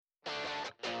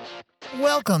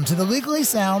Welcome to the Legally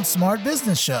Sound Smart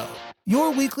Business Show,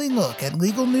 your weekly look at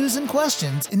legal news and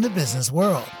questions in the business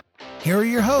world. Here are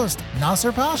your hosts,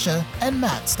 Nasser Pasha and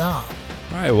Matt Staub.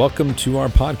 All right, welcome to our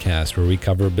podcast where we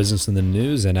cover business in the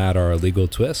news and add our legal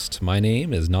twist. My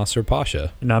name is Nasser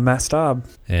Pasha. And I'm Matt Staub.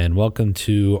 And welcome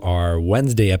to our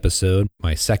Wednesday episode,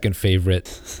 my second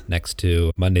favorite next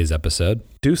to Monday's episode.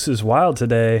 Deuce is wild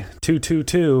today,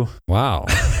 222. Wow,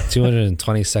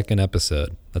 222nd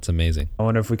episode. That's amazing. I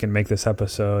wonder if we can make this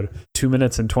episode 2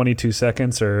 minutes and 22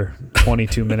 seconds or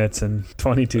 22 minutes and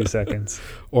 22 seconds.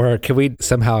 Or can we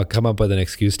somehow come up with an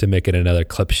excuse to make it another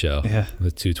clip show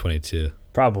with 222?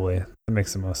 Probably. That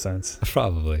makes the most sense.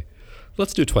 Probably.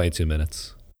 Let's do 22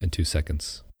 minutes and 2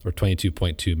 seconds or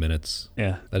 22.2 minutes.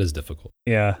 Yeah. That is difficult.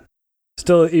 Yeah.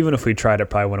 Still, even if we tried, it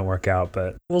probably wouldn't work out,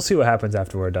 but we'll see what happens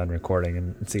after we're done recording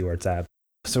and see where it's at.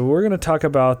 So we're going to talk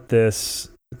about this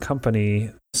company,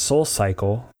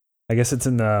 SoulCycle. I guess it's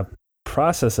in the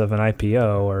process of an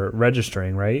IPO or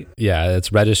registering, right? Yeah,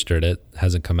 it's registered. It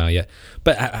hasn't come out yet.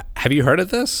 But have you heard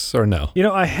of this or no? You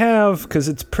know, I have, because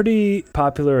it's pretty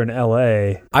popular in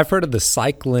LA. I've heard of the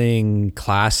cycling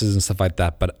classes and stuff like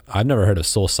that, but I've never heard of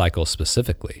SoulCycle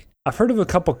specifically. I've heard of a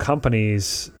couple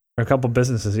companies or a couple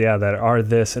businesses, that are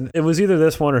this. And it was either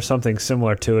this one or something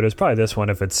similar to it. It's probably this one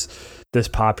if it's this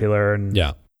popular and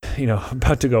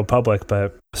about to go public.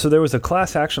 But so there was a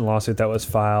class action lawsuit that was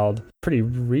filed pretty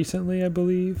recently, I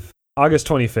believe. August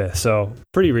 25th. So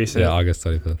pretty recent. Yeah, August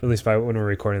 25th. At least by when we're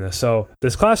recording this. So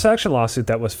this class action lawsuit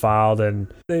that was filed,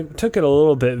 and they took it a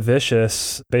little bit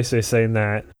vicious, basically saying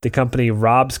that the company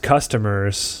robs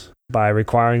customers by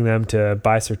requiring them to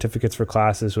buy certificates for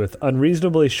classes with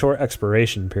unreasonably short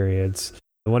expiration periods.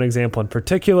 One example in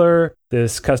particular,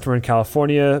 this customer in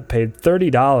California paid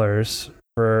 $30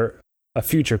 for a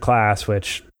future class,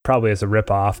 which probably is a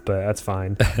ripoff, but that's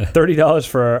fine. $30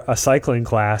 for a cycling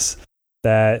class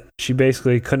that she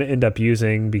basically couldn't end up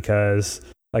using because,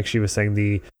 like she was saying,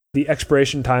 the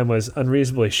expiration time was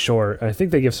unreasonably short. I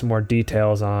think they give some more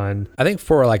details on... I think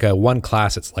for like a one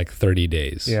class, it's like 30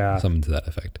 days. Yeah. Something to that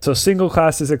effect. So single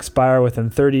classes expire within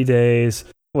 30 days,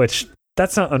 which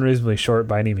that's not unreasonably short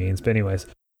by any means. But anyways,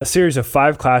 a series of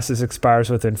 5 classes expires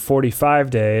within 45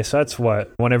 days. So that's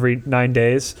what? One every 9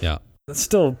 days? Yeah. That's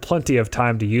still plenty of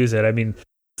time to use it. I mean,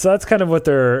 so that's kind of what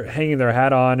they're hanging their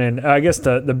hat on. And I guess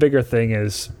the bigger thing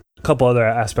is a couple other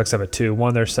aspects of it too.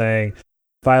 One, they're saying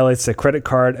violates the Credit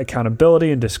Card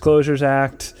Accountability and Disclosures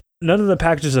Act. None of the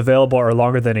packages available are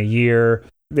longer than a year.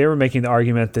 They were making the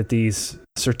argument that these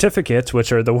certificates,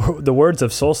 which are the words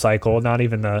of SoulCycle, not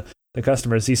even the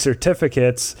customers, these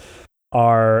certificates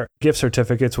are gift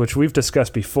certificates, which we've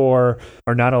discussed before,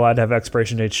 are not allowed to have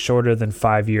expiration dates shorter than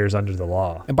 5 years under the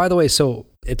law. And by the way, so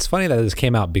it's funny that this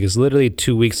came out because literally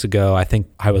 2 weeks ago, I think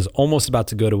I was almost about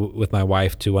to go with my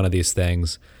wife to one of these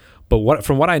things. But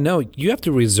from what I know, you have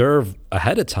to reserve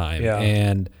ahead of time. Yeah.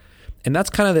 And that's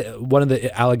kind of one of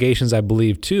the allegations I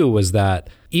believe too, was that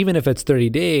even if it's 30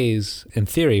 days, in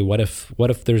theory, what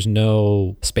if there's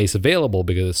no space available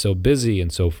because it's so busy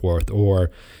and so forth, or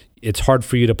it's hard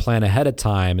for you to plan ahead of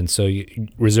time, and so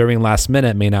reserving last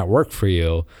minute may not work for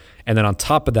you. And then on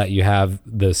top of that, you have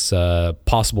this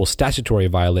possible statutory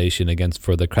violation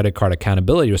for the Credit Card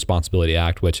Accountability Responsibility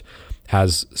Act, which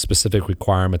has specific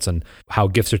requirements on how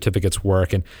gift certificates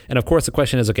work. And of course, the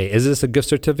question is, okay, is this a gift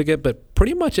certificate? But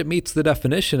pretty much it meets the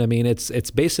definition. I mean, it's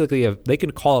basically, they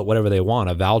can call it whatever they want,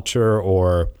 a voucher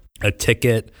or a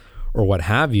ticket or what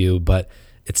have you, but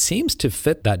it seems to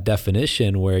fit that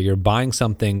definition where you're buying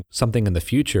something in the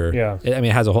future. Yeah. I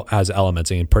mean, it has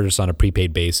elements. You can purchase on a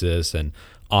prepaid basis and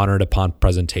honored upon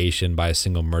presentation by a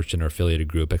single merchant or affiliated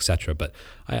group, etc. But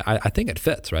I think it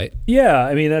fits, right? Yeah,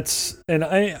 I mean,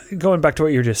 going back to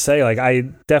what you were just saying, like I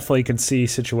definitely can see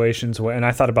situations where, and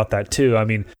I thought about that too. I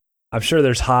mean, I'm sure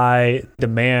there's high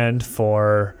demand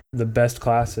for the best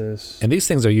classes. And these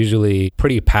things are usually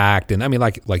pretty packed. And I mean,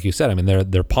 like you said, I mean,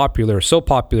 they're popular, so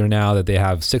popular now that they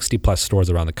have 60 plus stores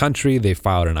around the country. They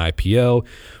filed an IPO,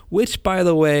 which, by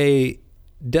the way,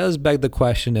 does beg the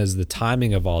question is the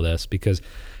timing of all this, because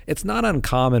it's not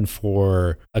uncommon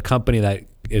for a company that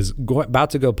is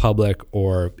about to go public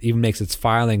or even makes its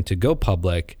filing to go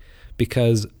public,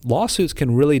 because lawsuits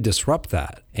can really disrupt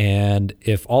that. And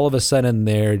if all of a sudden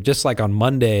they're just like on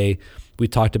Monday, we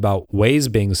talked about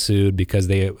Waze being sued because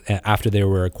after they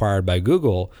were acquired by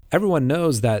Google, everyone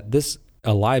knows that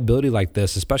a liability like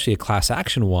this, especially a class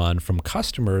action one from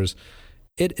customers,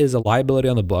 it is a liability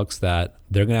on the books that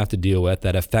they're going to have to deal with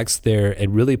that affects it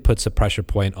really puts a pressure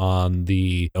point on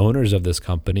the owners of this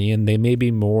company, and they may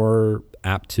be more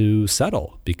apt to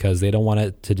settle because they don't want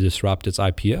it to disrupt its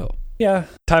IPO. Yeah,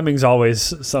 timing's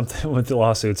always something with the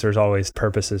lawsuits. There's always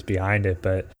purposes behind it.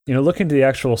 But, looking to the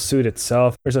actual suit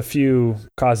itself, there's a few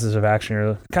causes of action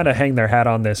here. Kind of hang their hat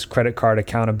on this Credit Card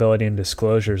Accountability and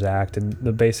Disclosures Act. And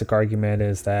the basic argument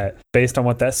is that based on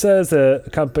what that says, the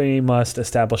company must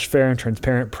establish fair and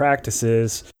transparent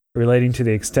practices relating to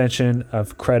the extension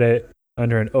of credit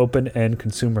under an open-end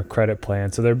consumer credit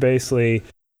plan. So they're basically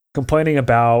complaining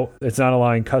about it's not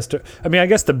allowing I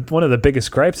guess one of the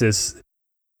biggest gripes is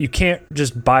you can't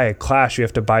just buy a class. You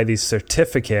have to buy these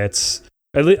certificates.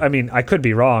 I could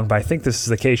be wrong, but I think this is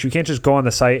the case. You can't just go on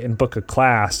the site and book a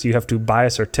class. You have to buy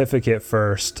a certificate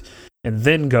first and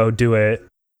then go do it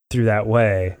through that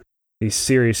way. These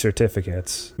series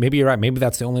certificates. Maybe you're right. Maybe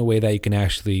that's the only way that you can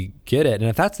actually get it. And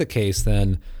if that's the case,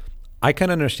 then I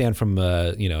can understand from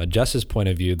a justice point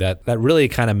of view that really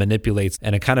kind of manipulates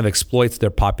and it kind of exploits their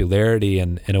popularity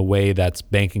in a way that's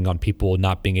banking on people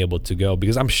not being able to go.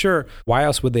 Because I'm sure, why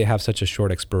else would they have such a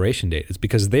short expiration date? It's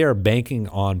because they are banking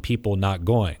on people not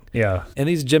going. Yeah. And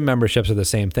these gym memberships are the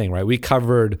same thing, right? We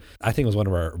covered, I think it was one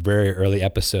of our very early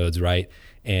episodes, right?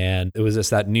 And it was just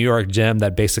that New York gym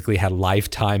that basically had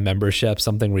lifetime membership,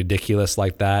 something ridiculous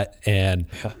like that. And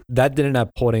that didn't end up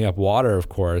holding up water, of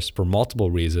course, for multiple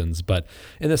reasons. But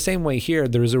in the same way here,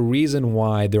 there's a reason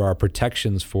why there are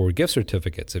protections for gift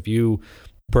certificates. If you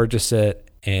purchase it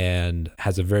and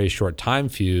has a very short time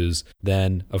fuse,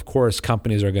 then of course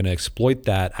companies are going to exploit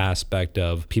that aspect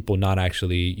of people not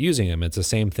actually using them. It's the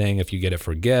same thing if you get it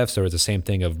for gifts, or it's the same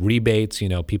thing of rebates.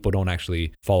 People don't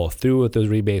actually follow through with those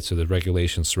rebates, so there's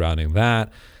regulations surrounding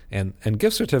that. And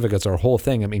gift certificates are a whole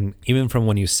thing. Even from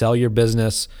when you sell your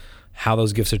business, how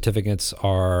those gift certificates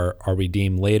are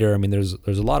redeemed later. There's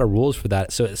a lot of rules for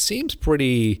that. So it seems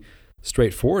pretty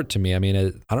straightforward to me. I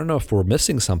don't know if we're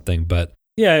missing something, but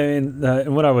yeah,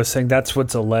 and what I was saying, that's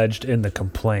what's alleged in the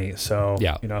complaint. So,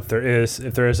 yeah. If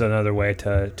there is another way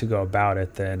to go about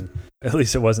it, then at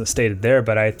least it wasn't stated there.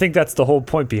 But I think that's the whole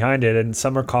point behind it. And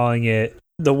some are calling it,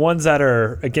 the ones that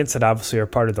are against it obviously are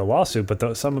part of the lawsuit,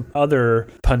 but some other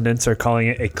pundits are calling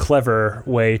it a clever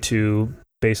way to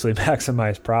basically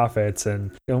maximize profits.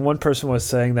 And one person was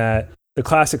saying that the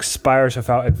class expires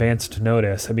without advanced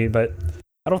notice. But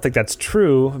I don't think that's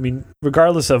true.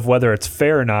 Regardless of whether it's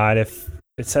fair or not, if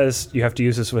it says you have to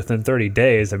use this within 30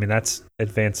 days, that's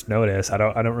advanced notice. I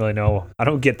don't really know. I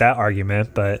don't get that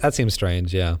argument, but that seems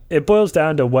strange. Yeah. It boils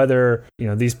down to whether,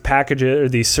 these packages or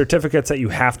these certificates that you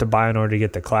have to buy in order to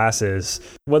get the classes,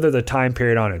 whether the time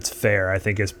period on it's fair, I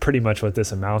think is pretty much what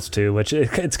this amounts to, which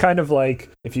it's kind of like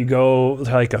if you go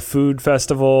to like a food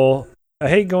festival. I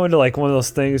hate going to like one of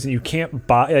those things and you can't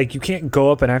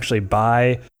go up and actually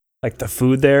buy like the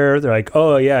food there. They're like,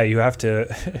 oh yeah, you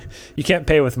can't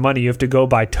pay with money. You have to go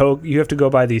buy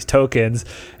these tokens,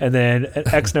 and then an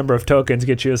X number of tokens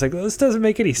get you. It's like, well, this doesn't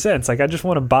make any sense. Like, I just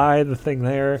want to buy the thing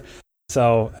there.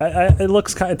 So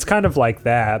it's kind of like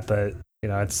that, but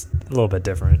it's a little bit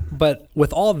different. But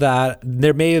with all that,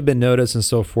 there may have been notice and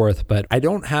so forth, but I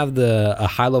don't have a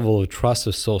high level of trust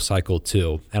of SoulCycle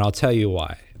 2, and I'll tell you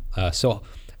why.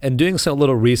 And doing some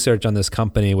little research on this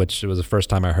company, which was the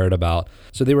first time I heard about.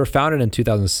 So they were founded in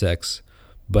 2006,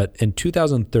 but in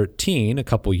 2013, a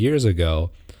couple years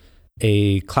ago,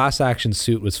 a class action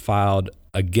suit was filed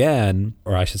again,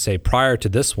 or I should say prior to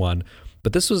this one,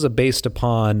 but this was based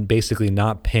upon basically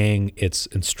not paying its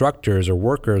instructors or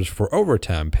workers for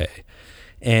overtime pay.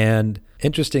 And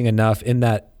interesting enough, in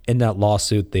that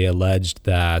lawsuit, they alleged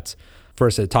that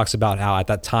first, it talks about how at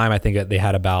that time, I think they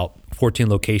had about 14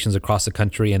 locations across the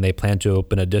country, and they plan to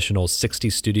open additional 60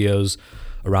 studios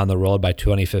around the world by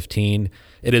 2015.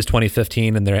 It is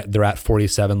 2015, and they're at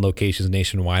 47 locations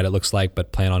nationwide, it looks like,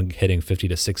 but plan on hitting 50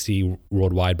 to 60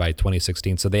 worldwide by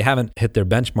 2016. So they haven't hit their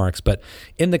benchmarks. But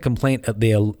in the complaint,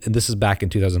 and this is back in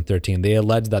 2013, they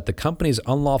allege that the company's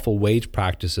unlawful wage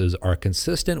practices are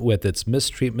consistent with its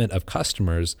mistreatment of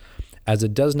customers, as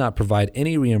it does not provide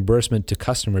any reimbursement to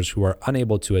customers who are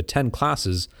unable to attend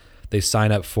classes they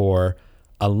sign up for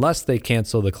unless they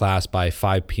cancel the class by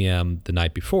 5 p.m. the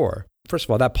night before. First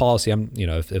of all, that policy,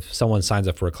 if someone signs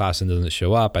up for a class and doesn't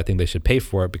show up, I think they should pay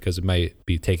for it because it might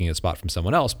be taking a spot from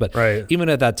someone else. But right. Even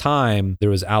at that time, there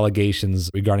was allegations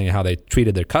regarding how they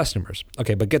treated their customers.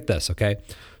 Okay, but get this, okay?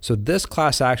 So this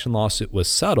class action lawsuit was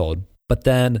settled, but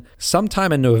then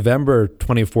sometime in November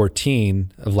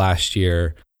 2014 of last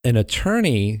year, an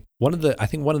attorney, one of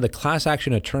the class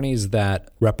action attorneys that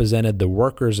represented the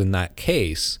workers in that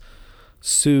case,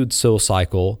 sued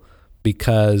SoulCycle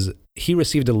because he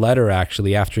received a letter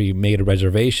actually after he made a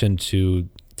reservation to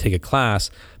take a class,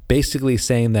 basically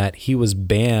saying that he was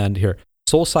banned here.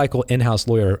 SoulCycle in-house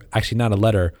lawyer, actually not a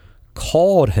letter,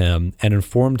 called him and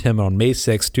informed him on May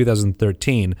 6,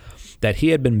 2013, that he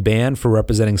had been banned for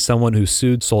representing someone who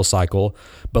sued SoulCycle,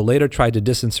 but later tried to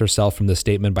distance herself from the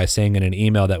statement by saying in an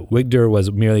email that Wigder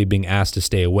was merely being asked to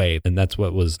stay away, and that's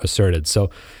what was asserted.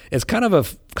 So it's kind of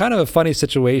a funny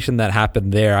situation that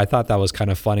happened there. I thought that was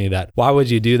kind of funny, that why would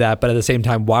you do that? But at the same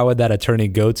time, why would that attorney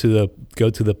go to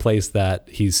the place that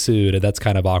he's sued? And that's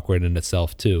kind of awkward in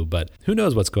itself too. But who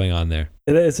knows what's going on there?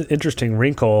 It is an interesting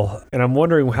wrinkle, and I'm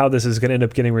wondering how this is going to end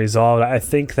up getting resolved. I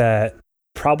think that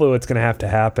probably what's going to have to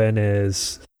happen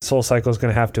is SoulCycle is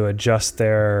going to have to adjust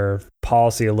their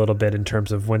policy a little bit in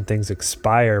terms of when things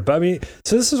expire. But I mean,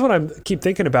 so this is what I keep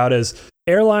thinking about is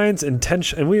airlines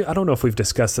intentionally, and I don't know if we've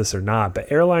discussed this or not, but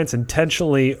airlines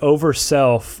intentionally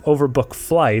overbook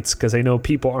flights because they know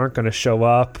people aren't going to show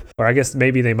up, or I guess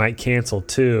maybe they might cancel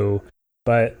too.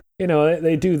 But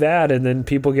they do that, and then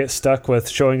people get stuck with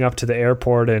showing up to the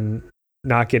airport and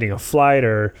not getting a flight,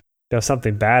 or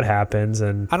something bad happens.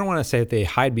 And I don't want to say that they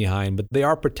hide behind, but they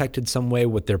are protected some way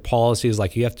with their policies.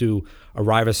 Like you have to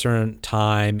arrive a certain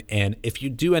time, and if you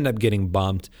do end up getting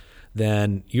bumped,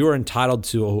 then you're entitled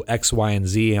to X, Y, and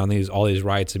Z on all these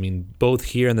rights. I mean, both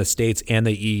here in the States and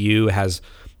the EU has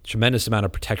tremendous amount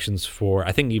of protections for,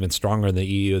 I think even stronger in the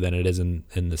EU than it is in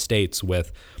the States,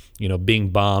 with being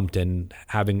bumped and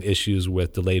having issues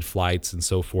with delayed flights and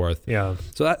so forth. Yeah.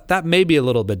 So that may be a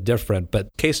little bit different, but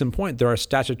case in point, there are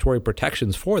statutory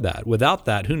protections for that. Without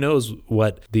that, who knows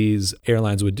what these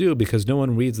airlines would do, because no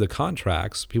one reads the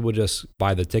contracts. People just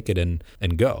buy the ticket and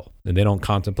go, and they don't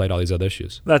contemplate all these other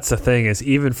issues. That's the thing, is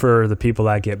even for the people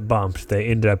that get bumped,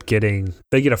 they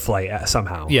get a flight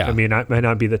somehow. Yeah. I mean, it might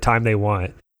not be the time they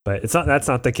want, but that's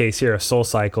not the case here. A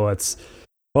SoulCycle, it's,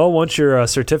 well, once your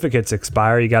certificates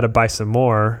expire, you got to buy some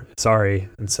more. Sorry.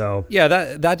 And so, yeah,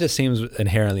 that just seems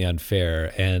inherently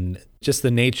unfair, and just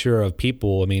the nature of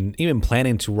people. I mean, even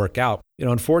planning to work out,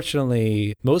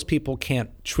 unfortunately, most people can't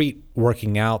treat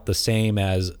working out the same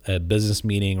as a business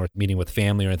meeting or meeting with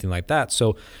family or anything like that.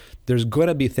 So there's going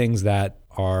to be things that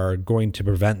are going to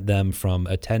prevent them from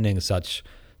attending such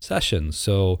sessions.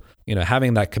 So,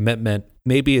 having that commitment,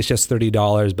 maybe it's just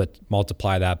 $30, but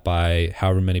multiply that by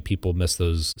however many people miss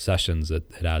those sessions, it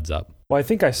adds up. Well, I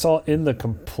think I saw in the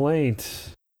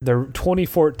complaint, their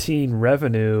 2014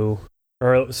 their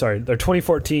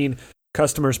 2014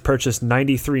 customers purchased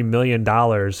 $93 million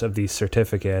of these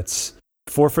certificates.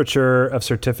 Forfeiture of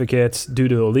certificates due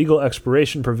to illegal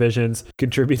expiration provisions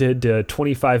contributed to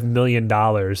 $25 million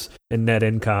in net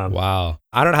income. Wow.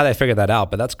 I don't know how they figured that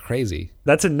out, but that's crazy.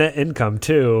 That's a net income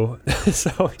too.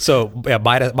 So yeah,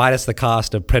 minus the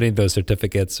cost of printing those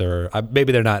certificates, or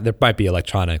maybe they're not, there might be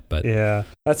electronic, but yeah,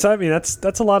 that's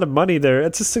a lot of money there.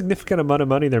 It's a significant amount of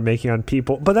money they're making on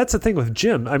people. But that's the thing with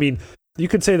gym. I mean, you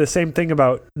could say the same thing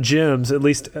about gyms, at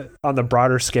least on the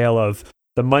broader scale of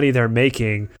the money they're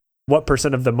making. What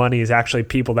percent of the money is actually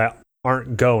people that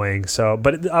aren't going? So,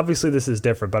 but obviously this is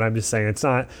different, but I'm just saying that's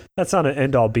not an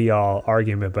end all be all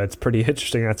argument, but it's pretty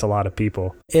interesting. That's a lot of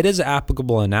people. It is an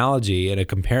applicable analogy and a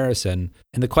comparison.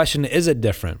 And the question, is it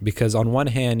different? Because on one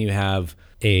hand, you have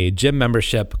a gym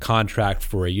membership contract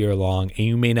for a year long, and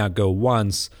you may not go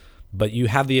once, but you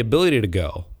have the ability to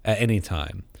go at any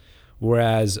time.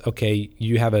 Whereas, okay,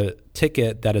 you have a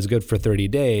ticket that is good for 30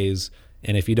 days,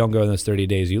 and if you don't go in those 30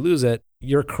 days, you lose it.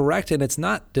 You're correct, and it's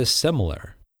not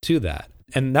dissimilar to that.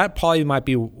 And that probably might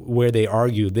be where they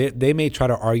argue. They may try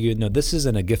to argue, no, this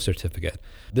isn't a gift certificate.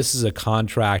 This is a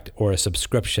contract or a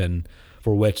subscription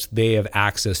for which they have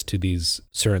access to these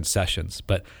certain sessions.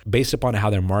 But based upon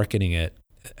how they're marketing it,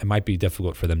 it might be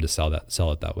difficult for them to sell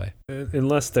it that way.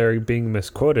 Unless they're being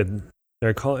misquoted.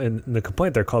 They're called, in the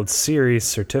complaint, they're called series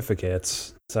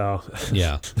certificates. So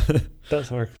yeah,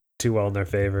 doesn't work too well in their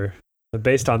favor. But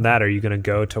based on that, are you going to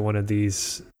go to one of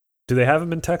these? Do they have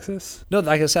them in Texas? No,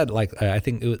 like I said, I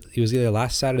think it was either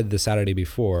last Saturday or the Saturday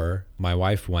before. My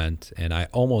wife went, and I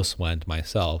almost went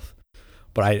myself.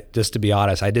 But just to be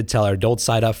honest, I did tell her, don't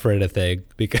sign up for anything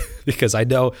because I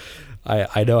know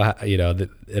that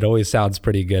it always sounds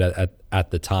pretty good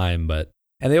at the time.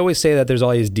 And they always say that there's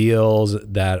all these deals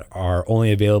that are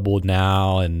only available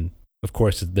now, and of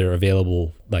course they're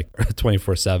available like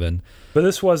 24/7. But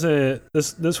this wasn't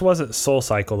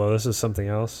SoulCycle though. This is something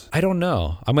else. I don't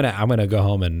know. I'm gonna go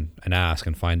home and ask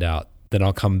and find out. Then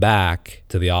I'll come back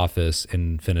to the office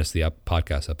and finish the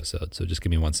podcast episode. So just give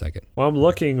me 1 second. Well, I'm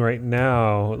looking right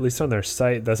now. At least on their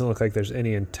site, it doesn't look like there's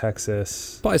any in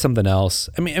Texas. Probably something else.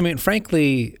 I mean,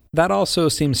 frankly, that also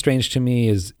seems strange to me.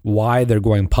 Is why they're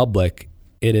going public.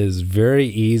 It is very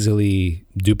easily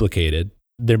duplicated.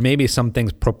 There may be some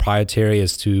things proprietary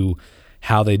as to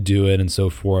how they do it and so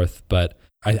forth, but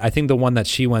I think the one that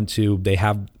she went to, they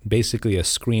have basically a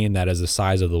screen that is the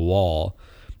size of the wall,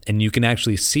 and you can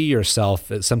actually see yourself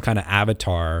as some kind of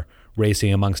avatar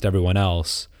racing amongst everyone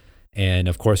else. And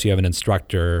of course, you have an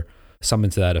instructor, something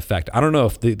to that effect. I don't know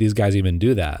if these guys even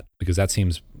do that, because that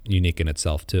seems unique in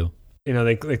itself too. You know,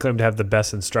 they claim to have the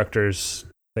best instructors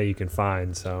that you can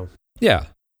find. So yeah.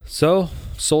 So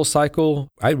SoulCycle,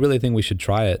 I really think we should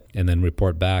try it and then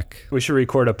report back. We should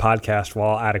record a podcast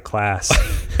while out of class.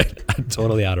 I'm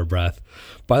totally out of breath.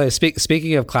 By the way,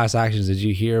 speaking of class actions, did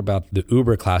you hear about the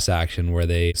Uber class action where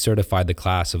they certified the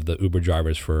class of the Uber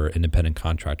drivers for independent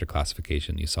contractor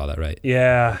classification? You saw that, right?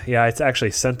 Yeah. I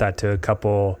actually sent that to a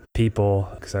couple people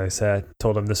because I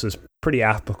told them this was pretty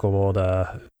applicable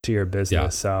to your business. Yeah.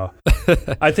 So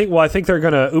I think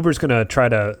Uber's gonna try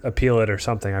to appeal it or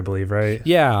something, I believe, right?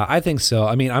 Yeah, I think so.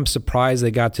 I mean, I'm surprised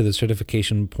they got to the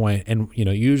certification point, and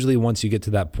usually once you get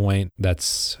to that point,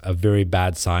 that's a very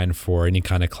bad sign for any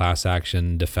kind of class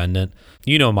action defendant.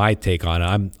 You know my take on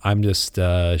it. I'm just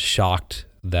shocked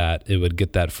that it would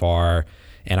get that far.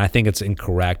 And I think it's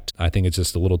incorrect. I think it's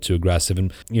just a little too aggressive.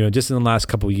 And, just in the last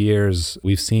couple of years,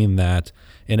 we've seen that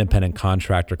independent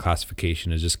contractor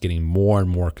classification is just getting more and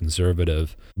more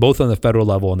conservative, both on the federal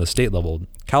level and the state level.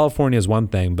 California is one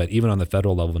thing, but even on the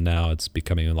federal level now, it's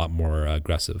becoming a lot more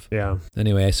aggressive. Yeah.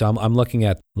 Anyway, so I'm looking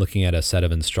at a set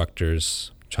of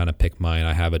instructors, trying to pick mine.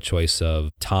 I have a choice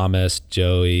of Thomas,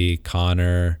 Joey,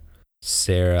 Connor,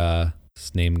 Sarah,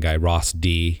 this name guy, Ross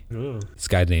D. Ooh. This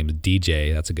guy's name is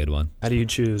DJ. That's a good one. How do you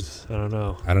choose? I don't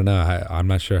know. I'm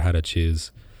not sure how to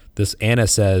choose. This Anna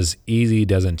says, easy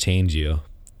doesn't change you.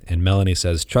 And Melanie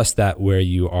says, trust that where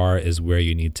you are is where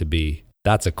you need to be.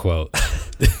 That's a quote.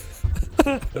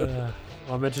 Well,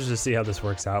 I'm interested to see how this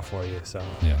works out for you. So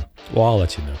yeah. Well, I'll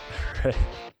let you know. Right.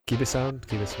 Keep it sound,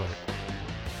 keep it smart.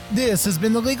 This has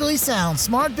been the Legally Sound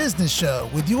Smart Business Show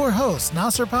with your hosts,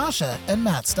 Nasser Pasha and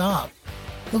Matt Staub.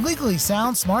 The Legally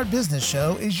Sound Smart Business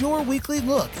Show is your weekly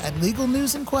look at legal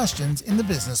news and questions in the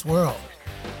business world.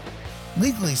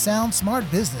 Legally Sound Smart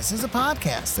Business is a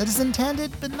podcast that is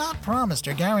intended but not promised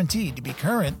or guaranteed to be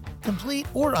current, complete,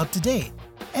 or up to date,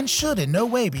 and should in no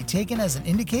way be taken as an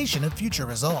indication of future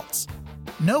results.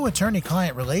 No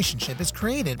attorney-client relationship is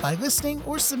created by listening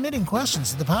or submitting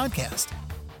questions to the podcast.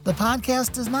 The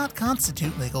podcast does not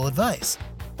constitute legal advice,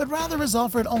 but rather is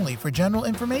offered only for general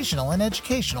informational and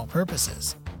educational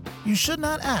purposes. You should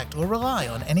not act or rely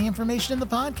on any information in the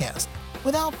podcast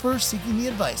without first seeking the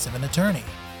advice of an attorney.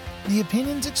 The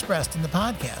opinions expressed in the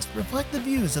podcast reflect the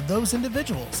views of those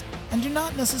individuals and do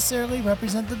not necessarily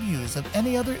represent the views of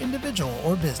any other individual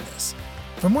or business.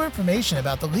 For more information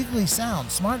about the Legally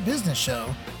Sound Smart Business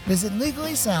Show, visit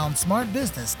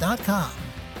LegallySoundSmartBusiness.com.